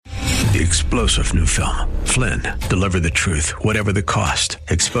The explosive new film, Flynn, deliver the truth, whatever the cost,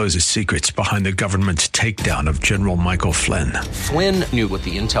 exposes secrets behind the government's takedown of General Michael Flynn. Flynn knew what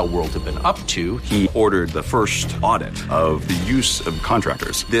the intel world had been up to. He ordered the first audit of the use of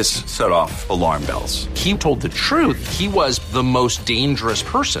contractors. This set off alarm bells. He told the truth. He was the most dangerous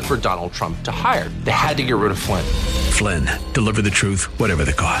person for Donald Trump to hire. They had to get rid of Flynn. Flynn, deliver the truth, whatever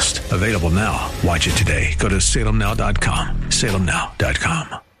the cost. Available now. Watch it today. Go to salemnow.com.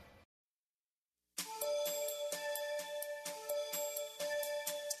 salemnow.com.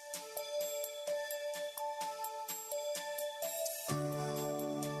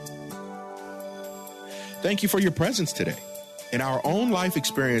 Thank you for your presence today. In our own life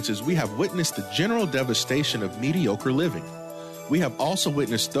experiences, we have witnessed the general devastation of mediocre living. We have also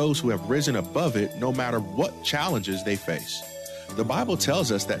witnessed those who have risen above it no matter what challenges they face. The Bible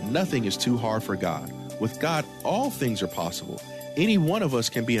tells us that nothing is too hard for God. With God, all things are possible. Any one of us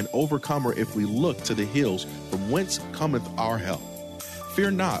can be an overcomer if we look to the hills from whence cometh our help.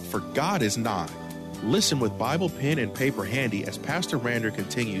 Fear not, for God is nigh. Listen with Bible, pen, and paper handy as Pastor Rander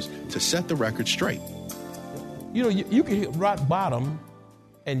continues to set the record straight. You know, you can hit rock bottom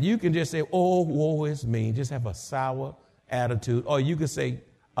and you can just say, oh, woe is me, just have a sour attitude. Or you could say,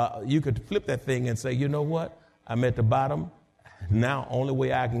 you could flip that thing and say, you know what? I'm at the bottom. Now, only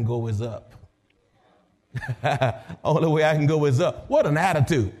way I can go is up. Only way I can go is up. What an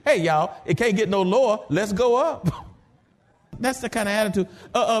attitude. Hey, y'all, it can't get no lower. Let's go up. That's the kind of attitude.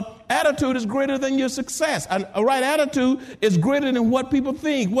 Attitude is greater than your success. A right attitude is greater than what people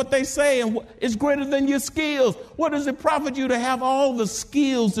think, what they say, and it's greater than your skills. What does it profit you to have all the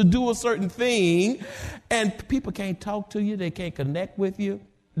skills to do a certain thing, and people can't talk to you, they can't connect with you,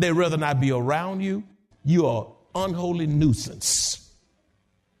 they'd rather not be around you? You are unholy nuisance.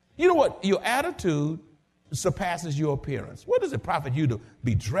 You know what? Your attitude surpasses your appearance. What does it profit you to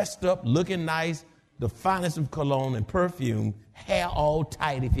be dressed up, looking nice, the finest of cologne and perfume, hair all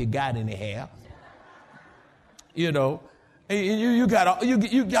tight if you got any hair? You know, you got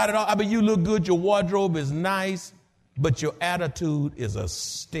it all. I mean, you look good, your wardrobe is nice, but your attitude is a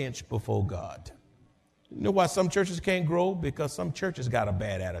stench before God. You know why some churches can't grow? Because some churches got a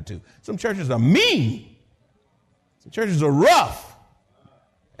bad attitude. Some churches are mean. Some churches are rough.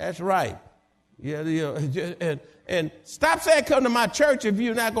 That's right. Yeah, and stop saying come to my church if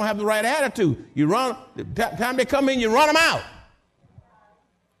you're not going to have the right attitude. You run, the time they come in, you run them out.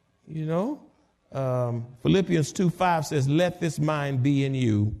 You know, Philippians 2:5 says, let this mind be in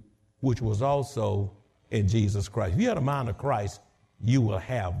you, which was also in Jesus Christ. If you have the mind of Christ, you will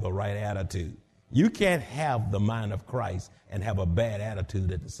have the right attitude. You can't have the mind of Christ and have a bad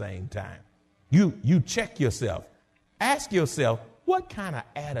attitude at the same time. You check yourself. Ask yourself, what kind of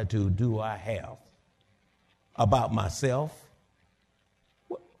attitude do I have about myself?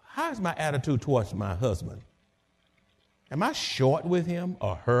 How's my attitude towards my husband? Am I short with him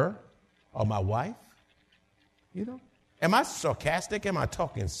or her or my wife? You know, am I sarcastic? Am I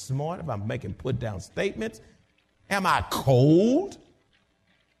talking smart? Am I making put down statements? Am I cold?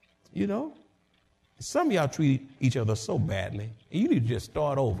 You know, some of y'all treat each other so badly. You need to just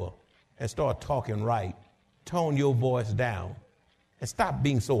start over and start talking right. Tone your voice down and stop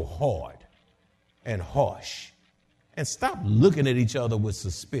being so hard and harsh. And stop looking at each other with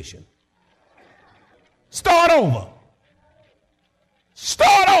suspicion. Start over.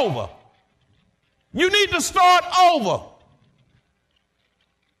 Start over. You need to start over.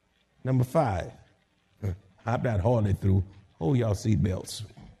 Number 5. I'm not hardly through. Hold y'all seatbelts.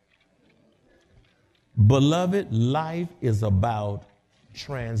 Beloved, life is about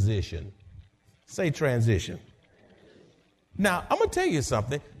transition. Say transition. Now, I'm going to tell you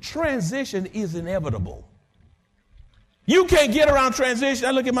something. Transition is inevitable. You can't get around transition.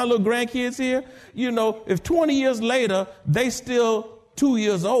 I look at my little grandkids here. You know, if 20 years later, they still 2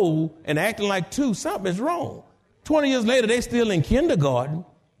 years old and acting like 2, something is wrong. 20 years later, they still in kindergarten.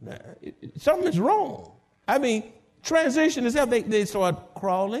 Something is wrong. I mean, transition is how they start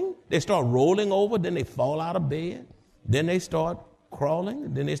crawling. They start rolling over. Then they fall out of bed. Then they start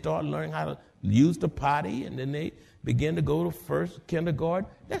crawling. Then they start learning how to use the potty. And then they begin to go to first kindergarten.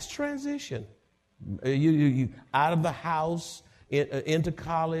 That's transition. You out of the house, into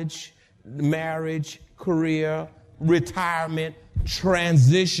college, marriage, career, retirement,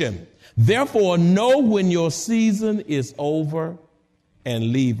 transition. Therefore, know when your season is over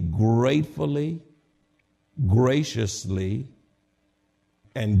and leave gratefully, graciously,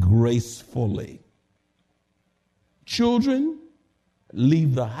 and gracefully. Children,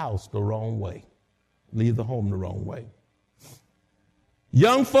 leave the house the wrong way. Leave the home the wrong way.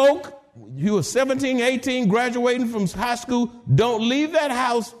 Young folk, you are 17, 18, graduating from high school, don't leave that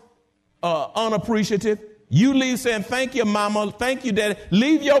house unappreciative. You leave saying, thank you, mama, thank you, daddy.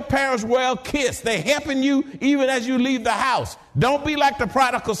 Leave your parents well kissed. They're helping you even as you leave the house. Don't be like the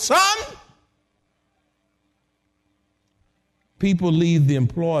prodigal son. People leave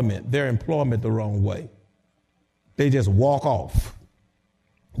their employment the wrong way. They just walk off,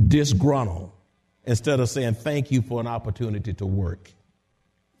 disgruntled, instead of saying thank you for an opportunity to work.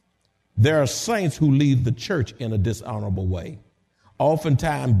 There are saints who leave the church in a dishonorable way,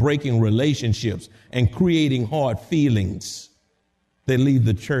 oftentimes breaking relationships and creating hard feelings. They leave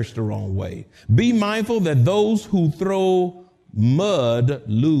the church the wrong way. Be mindful that those who throw mud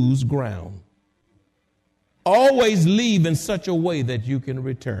lose ground. Always leave in such a way that you can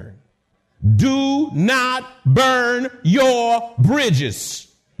return. Do not burn your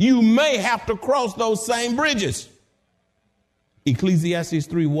bridges. You may have to cross those same bridges. Ecclesiastes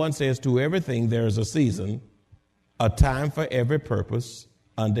 3:1 says, to everything there is a season, a time for every purpose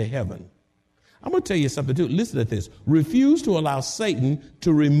under heaven. I'm going to tell you something too. Listen to this. Refuse to allow Satan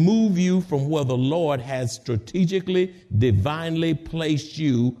to remove you from where the Lord has strategically, divinely placed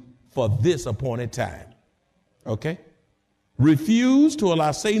you for this appointed time. Okay? Refuse to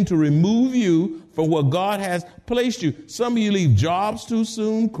allow Satan to remove you from where God has placed you. Some of you leave jobs too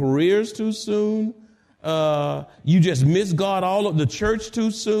soon, careers too soon. You just miss God all of the church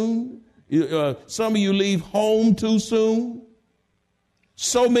too soon. Some of you leave home too soon.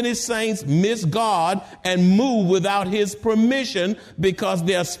 So many saints miss God and move without his permission because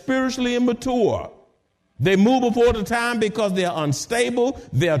they're spiritually immature. They move before the time because they're unstable,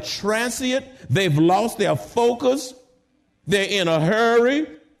 they're transient, they've lost their focus, they're in a hurry,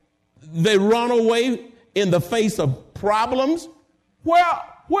 they run away in the face of problems. Where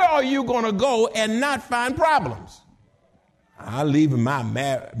are you going to go and not find problems? I leave my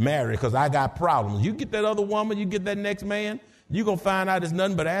married because I got problems. You get that other woman, you get that next man, you're going to find out it's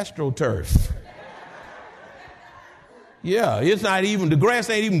nothing but AstroTurf. Yeah, it's not even, the grass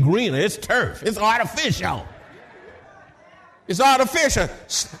ain't even greener. It's turf. It's artificial. It's artificial.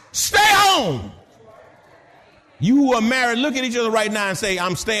 Stay home. You who are married, look at each other right now and say,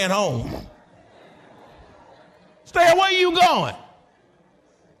 I'm staying home. Stay, where are you going?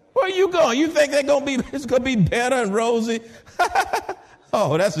 Where are you going? You think it's going to be better and rosy?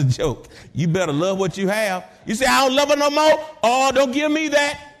 Oh, that's a joke. You better love what you have. You say, I don't love her no more. Oh, don't give me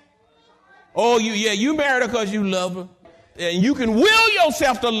that. Oh, you married her because you love her. And you can will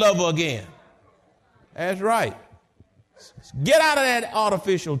yourself to love her again. That's right. Get out of that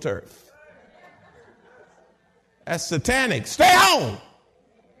artificial turf. That's satanic. Stay home.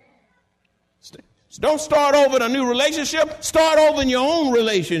 Don't start over in a new relationship. Start over in your own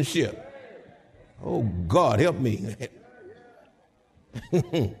relationship. Oh, God, help me.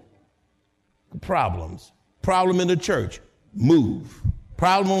 Problems. Problem in the church. Move.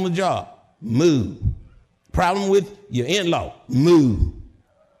 Problem on the job. Move. Problem with your in-law. Move.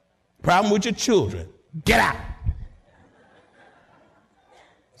 Problem with your children. Get out.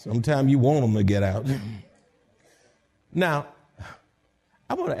 Sometimes you want them to get out. Now,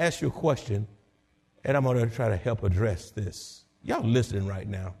 I'm going to ask you a question, and I'm going to try to help address this. Y'all listening right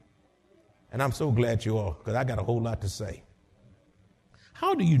now, and I'm so glad you are, because I got a whole lot to say.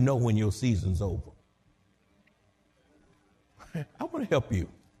 How do you know when your season's over? I want to help you.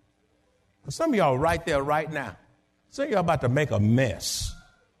 Some of y'all right there right now. Some of y'all about to make a mess.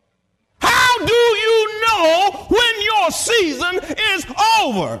 How do you know when your season is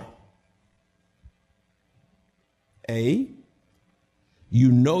over? A,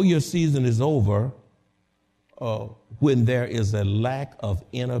 you know your season is over when there is a lack of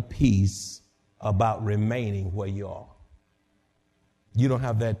inner peace about remaining where you are. You don't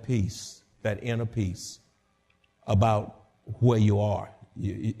have that peace, that inner peace about where you are.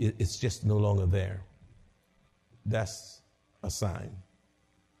 It's just no longer there. That's a sign.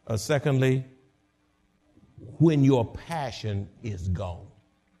 Secondly, when your passion is gone.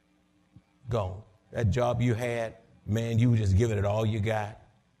 Gone. That job you had, man, you were just giving it all you got.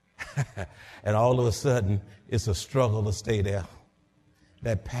 And all of a sudden, it's a struggle to stay there.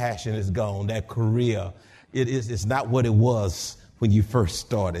 That passion is gone. That career, it's not what it was when you first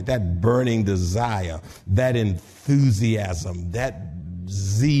started. That burning desire, that enthusiasm, that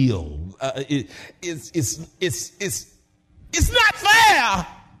zeal. It's not there.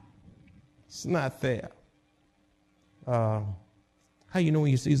 It's not there. How you know when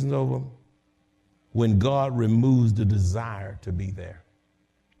your season's over? When God removes the desire to be there.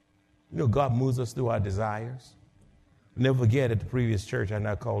 You know, God moves us through our desires. Never forget, at the previous church, I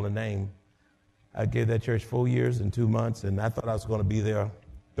not call the name, I gave that church 4 years and 2 months, and I thought I was going to be there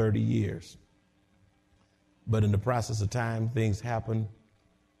 30 years. But in the process of time, things happen,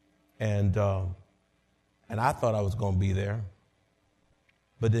 And I thought I was going to be there.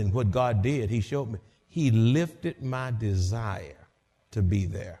 But then what God did, he showed me. He lifted my desire to be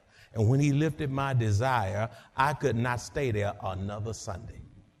there. And when he lifted my desire, I could not stay there another Sunday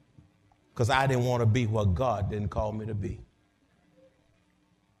because I didn't want to be what God didn't call me to be.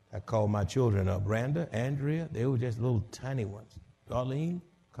 I called my children up, Randa, Andrea. They were just little tiny ones. Darlene,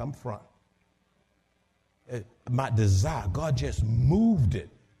 come front. My desire, God just moved it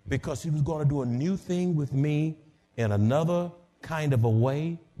because he was going to do a new thing with me in another kind of a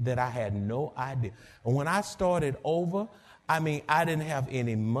way that I had no idea. And when I started over, I didn't have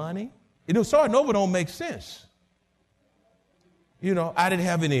any money. Starting over don't make sense. I didn't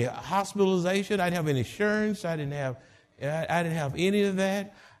have any hospitalization. I didn't have any insurance. I didn't have any of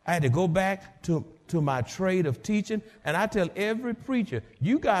that. I had to go back to my trade of teaching. And I tell every preacher,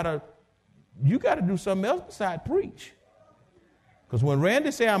 you gotta do something else besides preach. Because when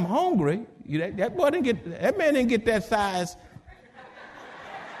Randy say I'm hungry, that man didn't get that size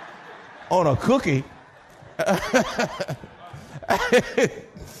on a cookie.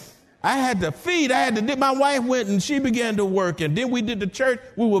 I had to feed. My wife went and she began to work. And then we did the church.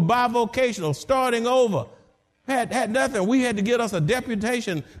 We were bivocational, starting over. Had nothing. We had to get us a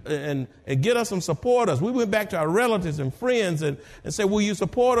deputation and get us some supporters. We went back to our relatives and friends and said, will you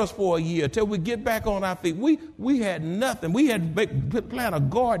support us for a year till we get back on our feet? We had nothing. We had to plant a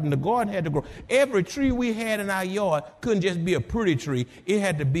garden. The garden had to grow. Every tree we had in our yard couldn't just be a pretty tree. It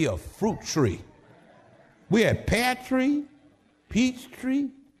had to be a fruit tree. We had pear tree, peach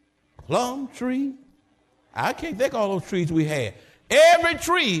tree, plum tree. I can't think of all those trees we had. Every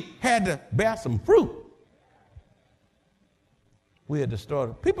tree had to bear some fruit. We had to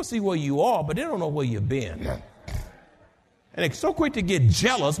start. People see where you are, but they don't know where you've been. And they're so quick to get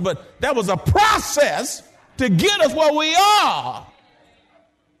jealous, but that was a process to get us where we are.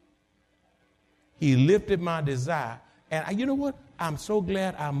 He lifted my desire. And you know what? I'm so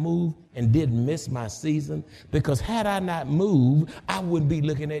glad I moved and didn't miss my season, because had I not moved, I wouldn't be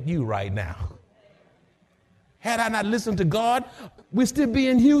looking at you right now. Had I not listened to God, we'd still be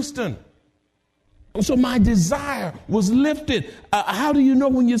in Houston. So my desire was lifted. How do you know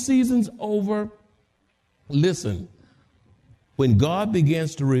when your season's over? Listen, when God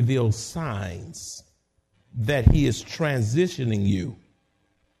begins to reveal signs that he is transitioning you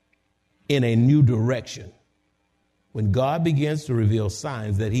in a new direction, when God begins to reveal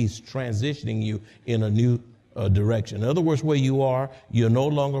signs that he's transitioning you in a new direction. In other words, where you are, you're no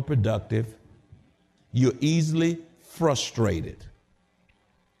longer productive. You're easily frustrated.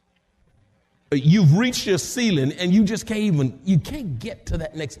 You've reached your ceiling and you just you can't get to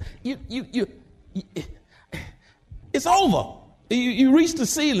that next. It's over. You reached the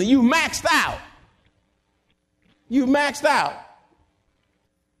ceiling. You maxed out.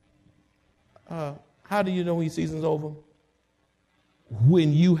 How do you know when your season's over?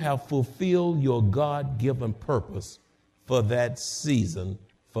 When you have fulfilled your God-given purpose for that season,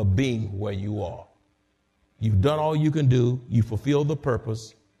 for being where you are. You've done all you can do. You fulfilled the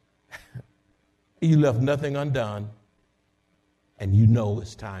purpose. You left nothing undone, and you know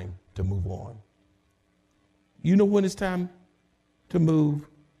it's time to move on. You know when it's time to move?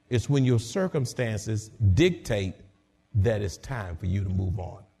 It's when your circumstances dictate that it's time for you to move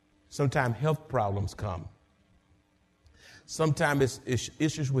on. Sometimes health problems come. Sometimes it's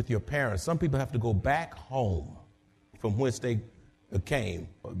issues with your parents. Some people have to go back home from whence they came.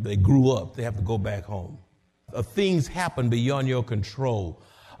 They grew up. They have to go back home. Things happen beyond your control.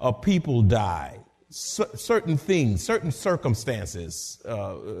 People die. Certain things, certain circumstances,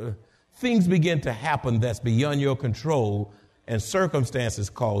 things begin to happen that's beyond your control, and circumstances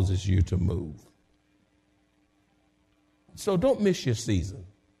causes you to move. So don't miss your season.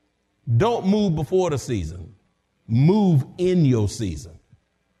 Don't move before the season. Move in your season.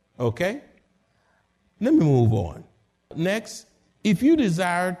 Okay? Let me move on. Next, if you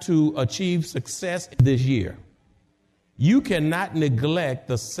desire to achieve success this year, you cannot neglect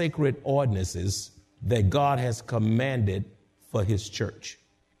the sacred ordinances that God has commanded for his church.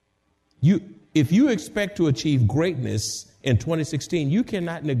 If you expect to achieve greatness in 2016, you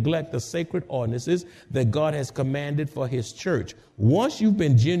cannot neglect the sacred ordinances that God has commanded for his church. Once you've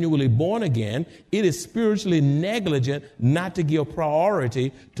been genuinely born again, it is spiritually negligent not to give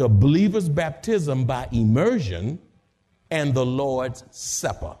priority to believers' baptism by immersion and the Lord's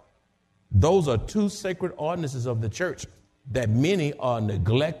Supper. Those are two sacred ordinances of the church that many are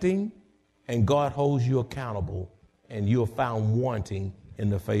neglecting, and God holds you accountable, and you're found wanting in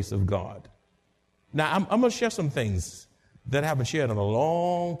the face of God. Now, I'm going to share some things that I haven't shared in a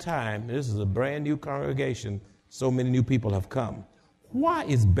long time. This is a brand new congregation. So many new people have come. Why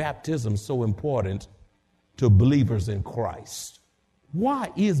is baptism so important to believers in Christ? Why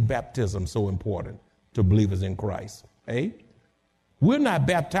is baptism so important to believers in Christ? We're not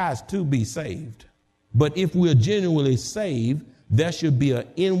baptized to be saved, but if we're genuinely saved, there should be an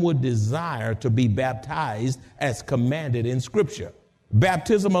inward desire to be baptized as commanded in Scripture.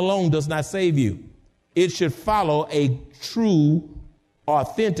 Baptism alone does not save you. It should follow a true,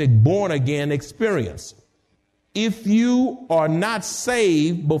 authentic, born-again experience. If you are not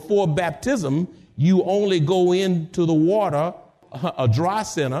saved before baptism, you only go into the water, a dry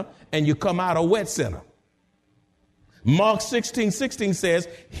sinner, and you come out a wet sinner. Mark 16:16 says,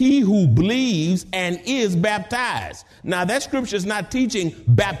 he who believes and is baptized. Now, that scripture is not teaching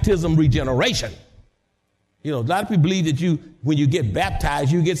baptism regeneration. You know, a lot of people believe that when you get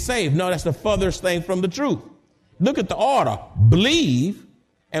baptized, you get saved. No, that's the furthest thing from the truth. Look at the order. Believe,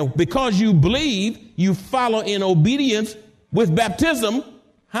 and because you believe, you follow in obedience with baptism.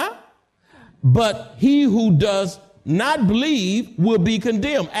 But he who does not believe will be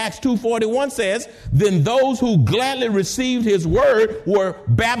condemned. Acts 2:41 says, then those who gladly received his word were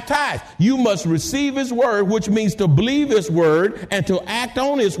baptized. You must receive his word, which means to believe his word and to act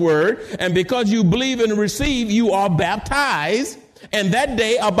on his word. And because you believe and receive, you are baptized. And that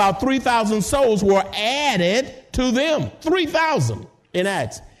day, about 3,000 souls were added to them. 3,000 in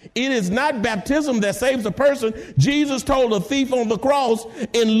Acts. It is not baptism that saves a person. Jesus told a thief on the cross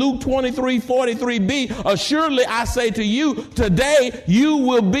in Luke 23:43b, assuredly I say to you, today you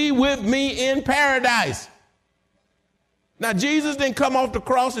will be with me in paradise. Now, Jesus didn't come off the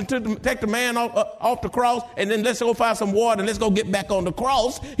cross and take the man off the cross and then let's go find some water and let's go get back on the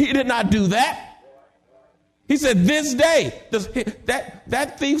cross. He did not do that. He said this day,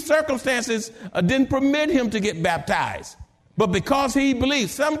 that thief's circumstances didn't permit him to get baptized. But because he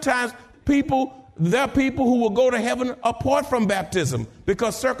believes, sometimes there are people who will go to heaven apart from baptism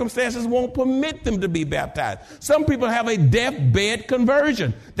because circumstances won't permit them to be baptized. Some people have a deathbed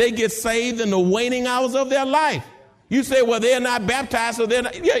conversion. They get saved in the waning hours of their life. You say, well, they're not baptized, so they're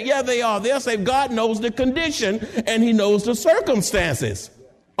not. Yeah, they are. They'll say God knows the condition and he knows the circumstances.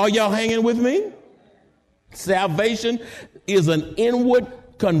 Are y'all hanging with me? Salvation is an inward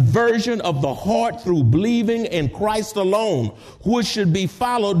conversion of the heart through believing in Christ alone, which should be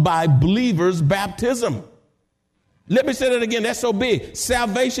followed by believers' baptism. Let me say that again. That's so big.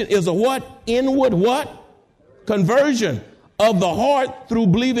 Salvation is a what? Inward what? Conversion of the heart through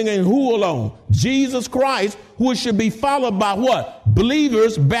believing in who alone? Jesus Christ, which should be followed by what?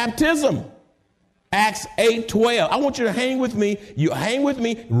 Believers' baptism. Acts 8:12. I want you to hang with me. You hang with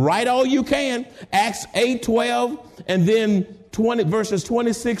me. Write all you can. Acts 8:12 and then verses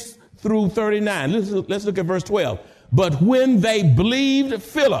 26 through 39. Let's look at verse 12. But when they believed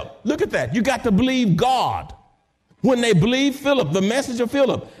Philip, look at that. You got to believe God. When they believed Philip, the message of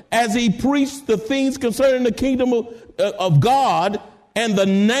Philip, as he preached the things concerning the kingdom of God and the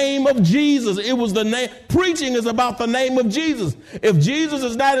name of Jesus. It was the name. Preaching is about the name of Jesus. If Jesus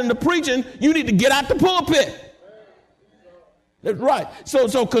is not in the preaching, you need to get out the pulpit. That's right.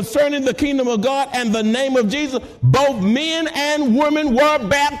 So concerning the kingdom of God and the name of Jesus, both men and women were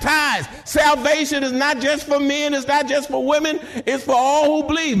baptized. Salvation is not just for men. It's not just for women. It's for all who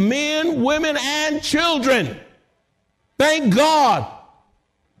believe, men, women, and children. Thank God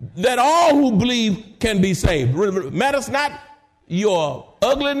that all who believe can be saved. Matters not your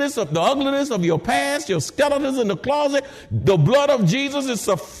ugliness of your past, your skeletons in the closet. The blood of Jesus is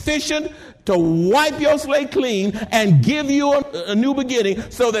sufficient to wipe your slate clean and give you a new beginning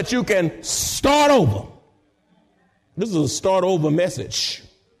so that you can start over. This is a start over message.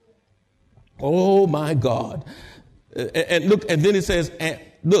 Oh my God. And look, and then it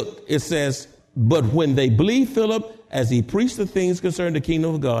says, but when they believed Philip, as he preached the things concerning the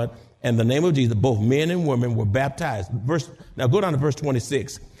kingdom of God and the name of Jesus, both men and women were baptized. Now go down to verse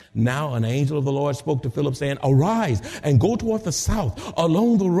 26. Now an angel of the Lord spoke to Philip saying, arise and go toward the south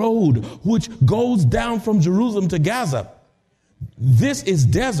along the road which goes down from Jerusalem to Gaza. This is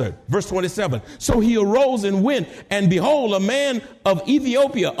desert. Verse 27. So he arose and went, and behold, a man of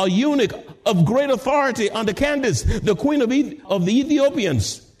Ethiopia, a eunuch of great authority under Candace, the queen of the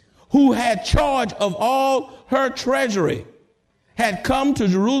Ethiopians, who had charge of all her treasury, had come to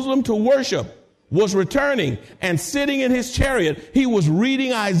Jerusalem to worship, was returning, and sitting in his chariot, he was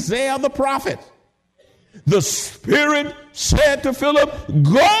reading Isaiah the prophet. The Spirit said to Philip,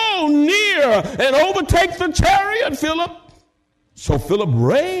 go near and overtake the chariot, Philip. So Philip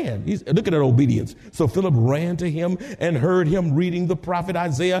ran. Look at that obedience. So Philip ran to him and heard him reading the prophet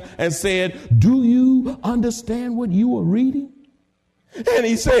Isaiah and said, do you understand what you are reading? And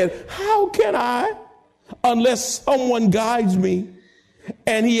he said, how can I unless someone guides me?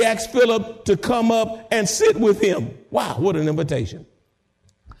 and he asked Philip to come up and sit with him. Wow, what an invitation.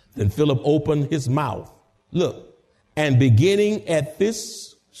 Then Philip opened his mouth. Look, and beginning at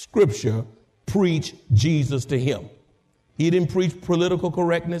this scripture, preach Jesus to him. He didn't preach political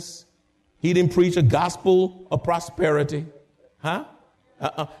correctness. He didn't preach a gospel of prosperity.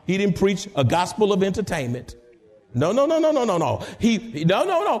 He didn't preach a gospel of entertainment. No. He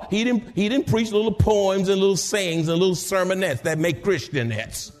didn't preach little poems and little sayings and little sermonettes that make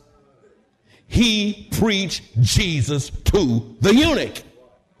Christianettes. He preached Jesus to the eunuch.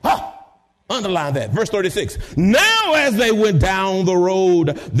 Underline that. Verse 36. Now as they went down the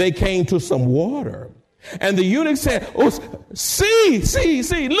road, they came to some water. And the eunuch said, oh,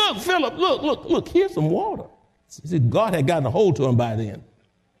 see, look, Philip, look, here's some water. See, God had gotten a hold to him by then.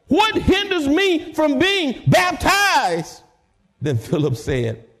 What hinders me from being baptized? Then Philip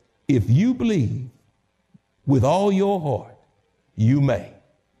said, if you believe with all your heart, you may.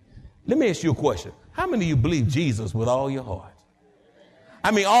 Let me ask you a question. How many of you believe Jesus with all your heart? I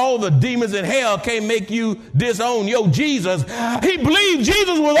mean, all the demons in hell can't make you disown your Jesus. He believed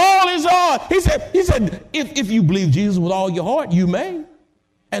Jesus with all his heart. He said, if you believe Jesus with all your heart, you may.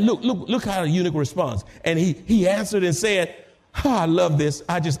 And look how the eunuch responds. And he answered and said, I love this.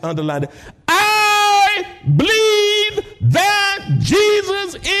 I just underlined it. I believe that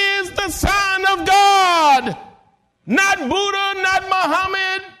Jesus is the Son of God. Not Buddha, not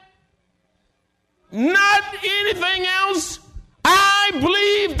Muhammad, not anything else. I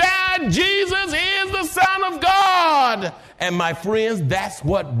believe that Jesus is the Son of God. And my friends, that's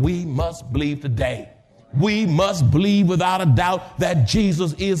what we must believe today. We must believe without a doubt that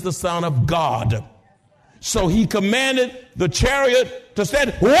Jesus is the Son of God. So he commanded the chariot to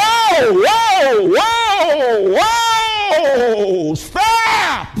stand. Whoa!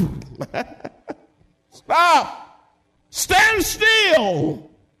 Stop! Stop! Stand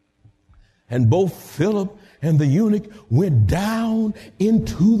still! And both Philip and the eunuch went down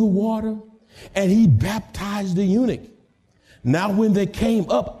into the water, and he baptized the eunuch. Now when they came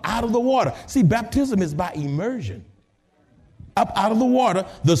up out of the water, see, baptism is by immersion. Up out of the water,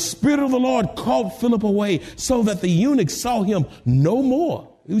 the Spirit of the Lord called Philip away so that the eunuch saw him no more.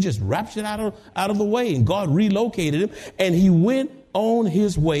 He was just raptured out of the way, and God relocated him, and he went on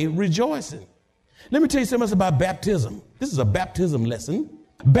his way rejoicing. Let me tell you something else about baptism. This is a baptism lesson.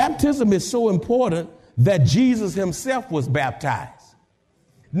 Baptism is so important that Jesus himself was baptized.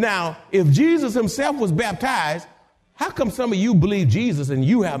 Now, if Jesus himself was baptized, how come some of you believe Jesus and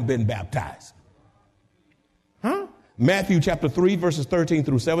you haven't been baptized? Matthew chapter 3, verses 13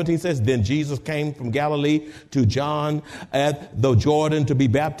 through 17 says, then Jesus came from Galilee to John at the Jordan to be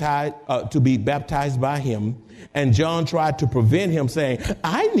baptized by him. And John tried to prevent him, saying,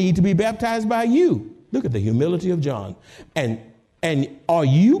 I need to be baptized by you. Look at the humility of John. And are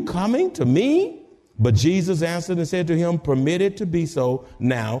you coming to me? But Jesus answered and said to him, permit it to be so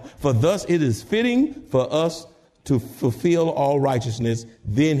now, for thus it is fitting for us to fulfill all righteousness.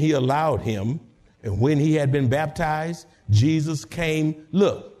 Then he allowed him. And when he had been baptized, Jesus came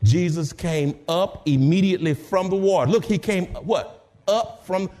up immediately from the water. Look, he came, what? Up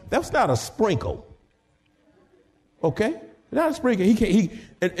from, that's not a sprinkle. Okay? Not a sprinkle.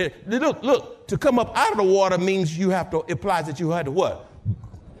 Look, to come up out of the water means you have to, implies that you had to what?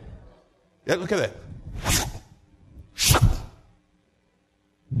 Yeah, look at that.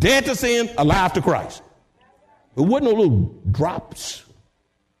 Dead to sin, alive to Christ. It wasn't no little drops.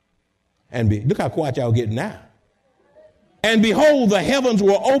 And look how quiet y'all getting now. And behold, the heavens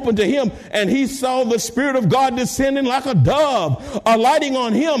were opened to him, and he saw the Spirit of God descending like a dove, alighting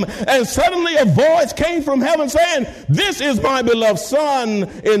on him. And suddenly a voice came from heaven saying, this is my beloved Son,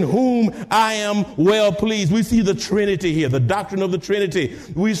 in whom I am well pleased. We see the Trinity here, the doctrine of the Trinity.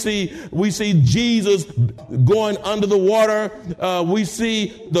 We see Jesus going under the water. We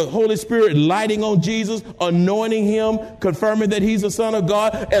see the Holy Spirit lighting on Jesus, anointing him, confirming that he's the Son of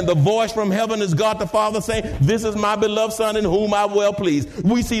God. And the voice from heaven is God the Father saying, this is my beloved Son, in whom I'm well pleased.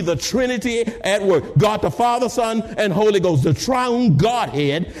 We see the Trinity at work. God the Father, Son, and Holy Ghost, the triune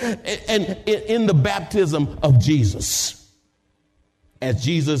Godhead, and in the baptism of Jesus, as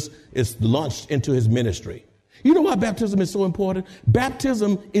Jesus is launched into his ministry. You know why baptism is so important?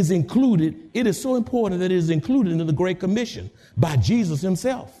 Baptism is included. It is so important that it is included in the Great Commission by Jesus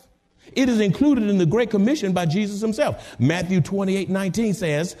himself. It is included in the Great Commission by Jesus himself. Matthew 28:19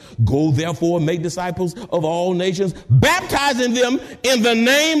 says, go therefore and make disciples of all nations, baptizing them in the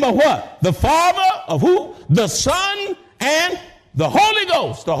name of what? The Father, of who? The Son, and the Holy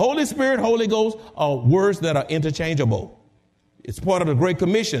Ghost. The Holy Spirit, Holy Ghost are words that are interchangeable. It's part of the Great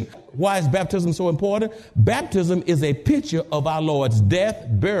Commission. Why is baptism so important? Baptism is a picture of our Lord's death,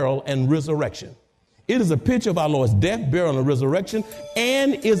 burial, and resurrection. It is a picture of our Lord's death, burial, and resurrection,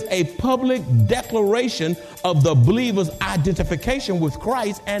 and is a public declaration of the believer's identification with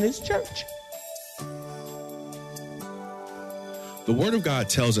Christ and his church. The Word of God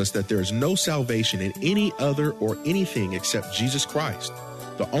tells us that there is no salvation in any other or anything except Jesus Christ,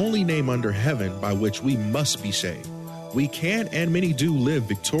 the only name under heaven by which we must be saved. We can, and many do, live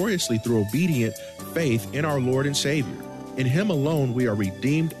victoriously through obedient faith in our Lord and Savior. In Him alone we are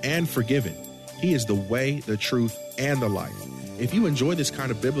redeemed and forgiven. He is the way, the truth, and the life. If you enjoy this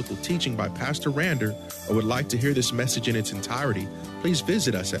kind of biblical teaching by Pastor Rander or would like to hear this message in its entirety, please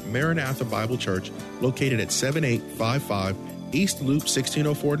visit us at Maranatha Bible Church, located at 7855 East Loop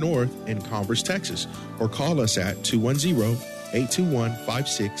 1604 North in Converse, Texas, or call us at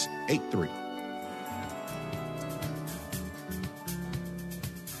 210-821-5683.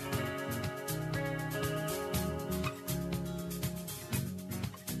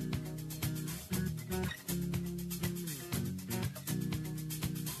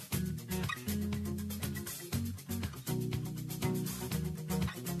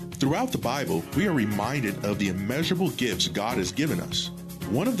 Throughout the Bible, we are reminded of the immeasurable gifts God has given us.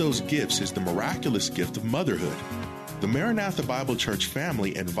 One of those gifts is the miraculous gift of motherhood. The Maranatha Bible Church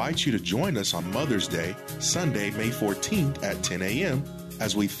family invites you to join us on Mother's Day, Sunday, May 14th at 10 a.m.,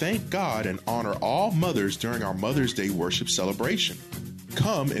 as we thank God and honor all mothers during our Mother's Day worship celebration.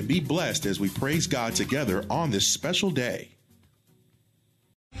 Come and be blessed as we praise God together on this special day.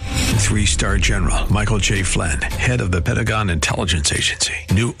 3-star General Michael J. Flynn, head of the Pentagon Intelligence Agency,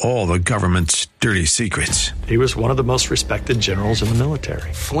 knew all the government's dirty secrets. He was one of the most respected generals in the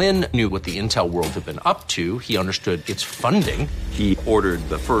military. Flynn knew what the intel world had been up to. He understood its funding. He ordered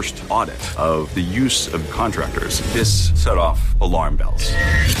the first audit of the use of contractors. This set off alarm bells.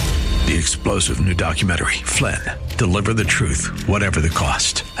 The explosive new documentary, Flynn, Deliver the Truth, Whatever the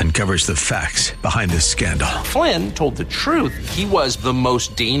Cost, uncovers the facts behind this scandal. Flynn told the truth. He was the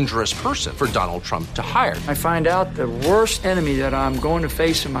most dangerous person for Donald Trump to hire. I find out the worst enemy that I'm going to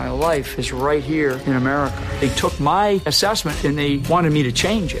face in my life is right here in America. They took my assessment and they wanted me to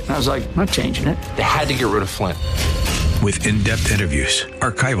change it. And I was like, I'm not changing it. They had to get rid of Flynn. With in-depth interviews,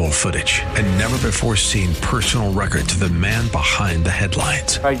 archival footage, and never-before-seen personal records of the man behind the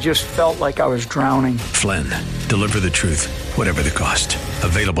headlines. I just felt like I was drowning. Flynn, Deliver the Truth, Whatever the Cost.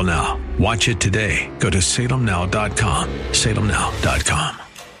 Available now. Watch it today. Go to salemnow.com. salemnow.com.